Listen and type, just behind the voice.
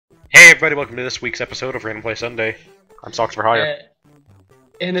everybody, welcome to this week's episode of Random Play Sunday. I'm Socksforhire.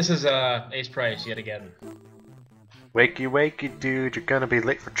 And this is Ace Price yet again. Wakey, wakey, dude, you're gonna be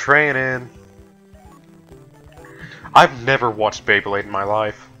late for training. I've never watched Beyblade in my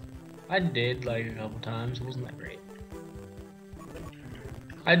life. I did like a couple times. It wasn't that great.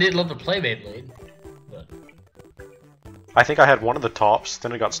 I did love to play Beyblade, but I think I had one of the tops,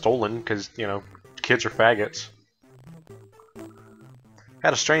 then it got stolen because, you know, kids are faggots.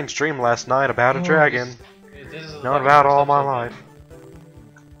 Had a strange dream last night about a dragon. Known about all my life.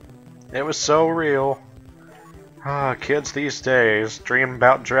 It was so real. Ah, kids these days dream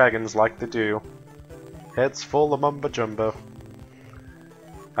about dragons like they do. Heads full of mumbo jumbo.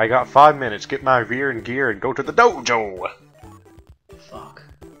 I got 5 minutes, get my veer and gear and go to the dojo! Fuck.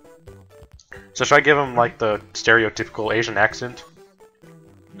 So should I give him like the stereotypical Asian accent?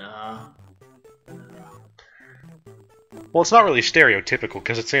 Nah. Well, it's not really stereotypical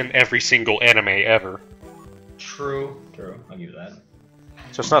because it's in every single anime ever. True. I'll give you that.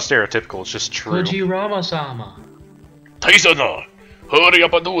 So it's not stereotypical, it's just true. Fujirama-sama. Tyson, hurry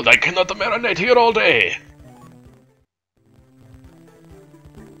up and do it, I cannot marinate here all day!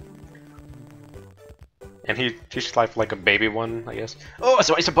 And he's like a baby one, I guess. Oh,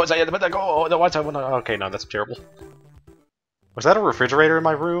 so I suppose I had to go. Oh, no, what's I wanna? Okay, no, that's terrible. Was that a refrigerator in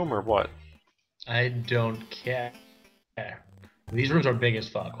my room or what? I don't care. These rooms are big as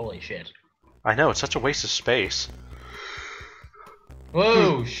fuck. Holy shit. I know, it's such a waste of space.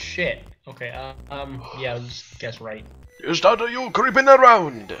 Whoa, shit. Okay, yeah, let's guess right. Is that you creeping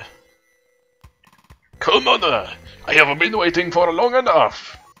around? Come on, I have been waiting for long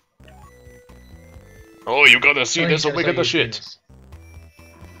enough. Oh, you gotta see this or we get the shit.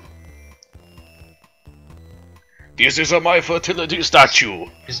 This is my fertility statue.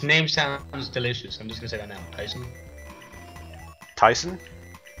 His name sounds delicious. I'm just gonna say that now. Tyson? Tyson?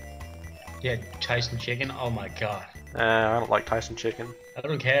 Yeah, Tyson chicken. Oh my god. I don't like Tyson chicken. I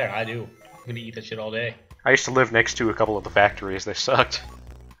don't care. I do. I'm gonna eat that shit all day. I used to live next to a couple of the factories. They sucked.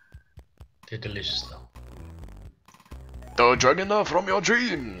 They're delicious though. The dragon from your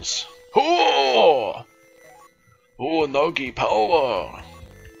dreams. Oh! Unagi power.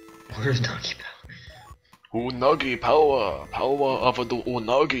 Where's Nagi power? Unagi power. Power of the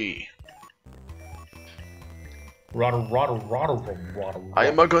unagi. I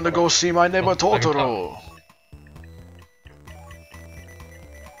am gonna go see my neighbor Totoro.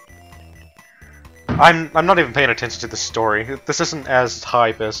 I'm not even paying attention to the story. This isn't as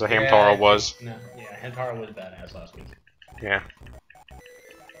hype as Hamtaro was. No, yeah, Hamtaro was badass last week. Yeah.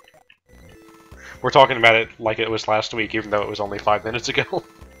 We're talking about it like it was last week, even though it was only 5 minutes ago.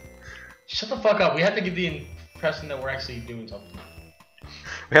 Shut the fuck up. We have to give the impression that we're actually doing something.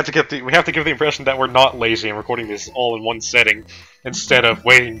 We have to give the impression that we're not lazy and recording this all in one setting instead of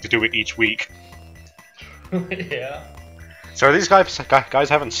waiting to do it each week. Yeah. So are these guys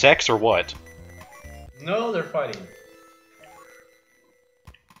having sex or what? No, they're fighting.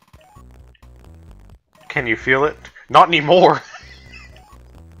 Can you feel it? Not anymore.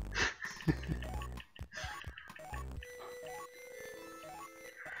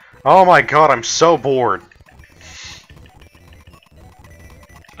 Oh my god, I'm so bored.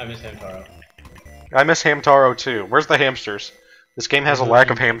 I miss Hamtaro. I miss Hamtaro too. Where's the hamsters? This game has a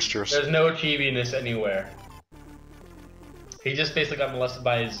lack of hamsters. There's no chibi in this anywhere. He just basically got molested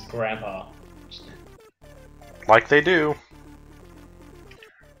by his grandpa. Like they do.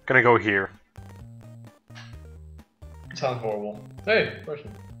 Gonna go here. Sounds horrible. Hey,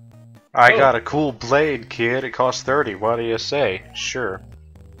 person. I got a cool blade, kid. It costs 30. What do you say? Sure.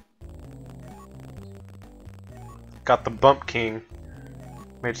 Got the Bump King.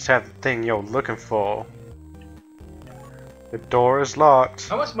 May just have the thing you're looking for. The door is locked.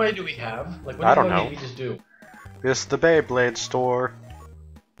 How much money do we have? Like, what I don't know. did we just do? This is the Beyblade store.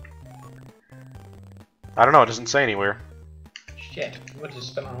 I don't know, it doesn't say anywhere. Shit, we just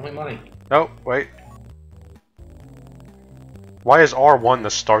spent all my money. Oh, wait. Why is R1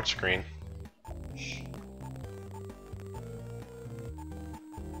 the start screen?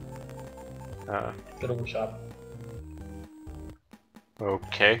 Go to workshop.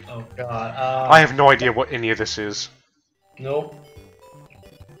 Okay. Oh god. I have no idea what any of this is. Nope.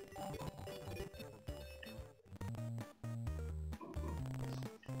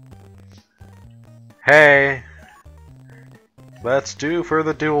 Hey! Let's do for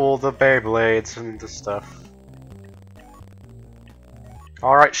the duel the Beyblades and the stuff.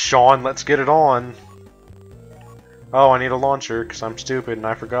 Alright, Sean, let's get it on. Oh, I need a launcher because I'm stupid and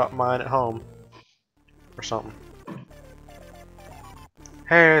I forgot mine at home. Or something.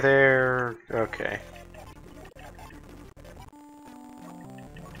 Hey there. Okay.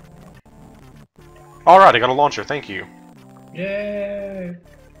 Alright, I got a launcher, thank you. Yay!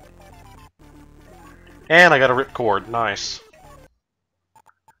 And I got a ripcord, nice.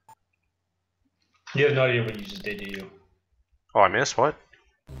 You have no idea what you just did, do you? Oh, I missed? What?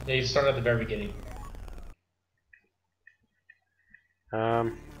 Yeah, you started at the very beginning.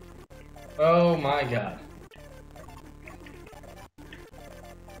 Oh my god.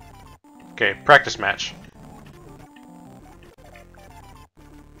 Okay, practice match.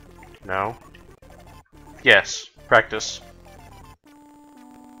 No. Yes, practice.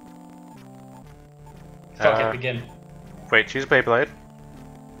 Fuck it, begin. Wait, choose Beyblade.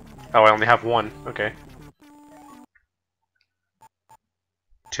 Oh, I only have one. Okay.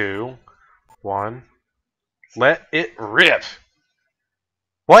 2, 1. Let it rip!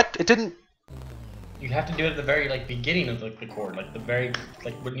 What? It didn't... You have to do it at the very beginning of the chord, the very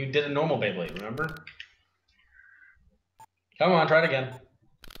when you did a normal Beyblade, remember? Come on, try it again.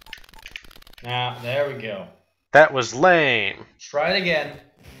 Now, there we go. That was lame. Try it again.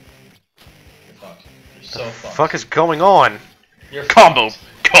 You're fucked. You're so fucked. Fuck is going on? You're Combo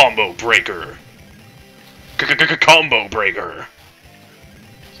fucked. breaker. Combo breaker.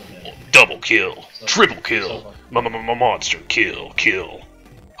 So bad. Double kill. So Triple so kill. fucked. Monster kill.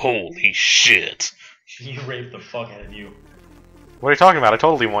 Holy shit. You raped the fuck out of you. What are you talking about? I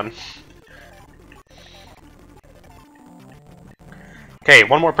totally won. Okay,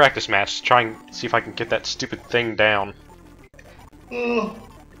 one more practice match. Try and see if I can get that stupid thing down. Ugh.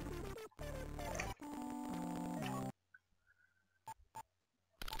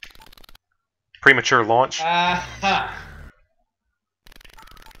 Premature launch. Ah!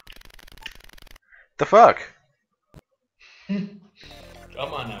 The fuck? Come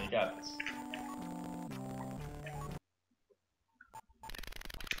on now, you got this.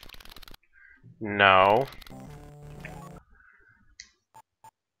 No.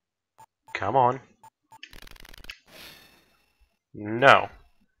 Come on. No.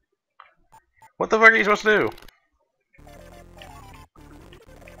 What the fuck are you supposed to do?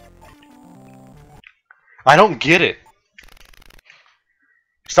 I don't get it.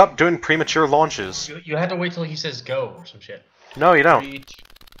 Stop doing premature launches. You have to wait till he says go or some shit. No, you don't.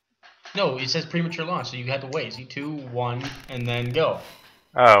 No, it says premature launch, so you have to wait. See, 2, 1, and then go.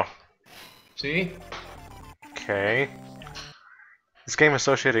 Oh. See? Okay. This game is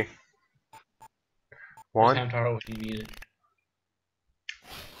so shitty. One. Hamtaro if you need it.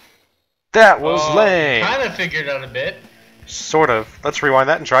 That was lame. Kind of figured out a bit. Sort of. Let's rewind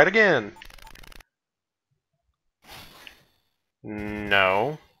that and try it again.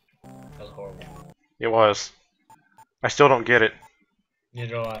 No. That was horrible. It was. I still don't get it.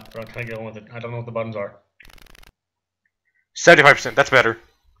 Neither do I, but I'm trying to get on with it. I don't know what the buttons are. 75%. That's better.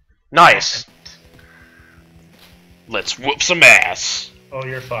 Nice. Let's whoop some ass. Oh,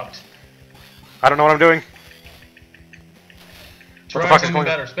 you're fucked. I don't know what I'm doing. Try the fuck is something going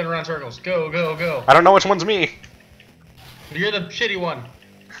on? better. Spin around circles. Go, go, go. I don't know which one's me. You're the shitty one.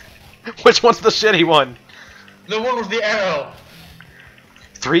 Which one's the shitty one? The one with the arrow.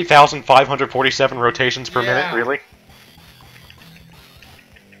 3,547 rotations per minute? Really?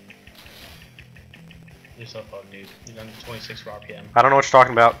 You're so fucked, dude. You're done 26 RPM. I don't know what you're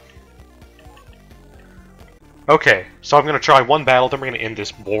talking about. Okay, so I'm gonna try one battle, then we're gonna end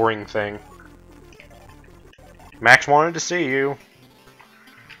this boring thing. Max wanted to see you.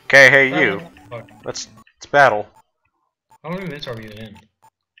 Okay, hey you. Let's battle. How many minutes are we in?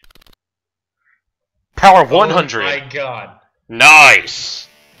 Power 100! Oh my god. Nice.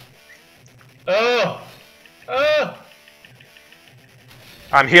 Oh! Oh!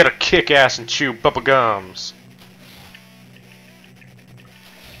 I'm here to kick ass and chew bubble gums.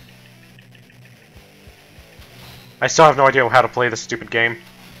 I still have no idea how to play this stupid game.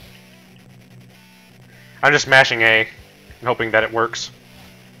 I'm just mashing A and hoping that it works.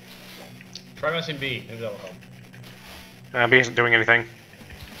 Try messing B, maybe that'll help. B isn't doing anything.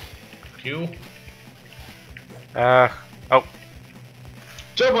 Q? Oh.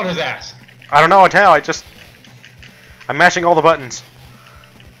 Jump on his ass! I don't know how, I'm mashing all the buttons.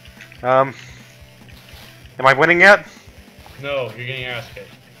 Am I winning yet? No, you're getting your ass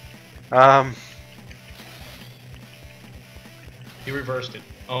kicked. You reversed it.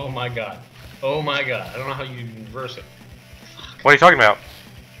 Oh my god. Oh my god. I don't know how you reverse it. What are you talking about?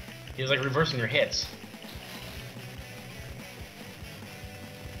 He was like reversing your hits.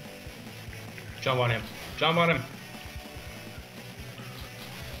 Jump on him. Jump on him.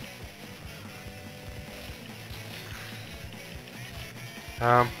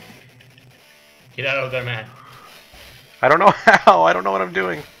 Get out of there, man. I don't know how. I don't know what I'm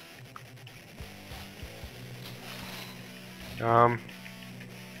doing.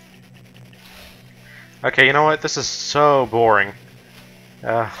 Okay, you know what? This is so boring.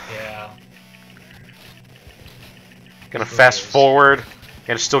 Yeah. Gonna It really fast is. forward,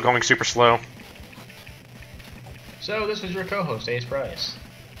 and it's still going super slow. So this was your co-host, Ace Price.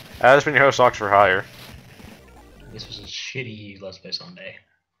 This has been your host, Socksforhire. This was a shitty Let's Play Sunday.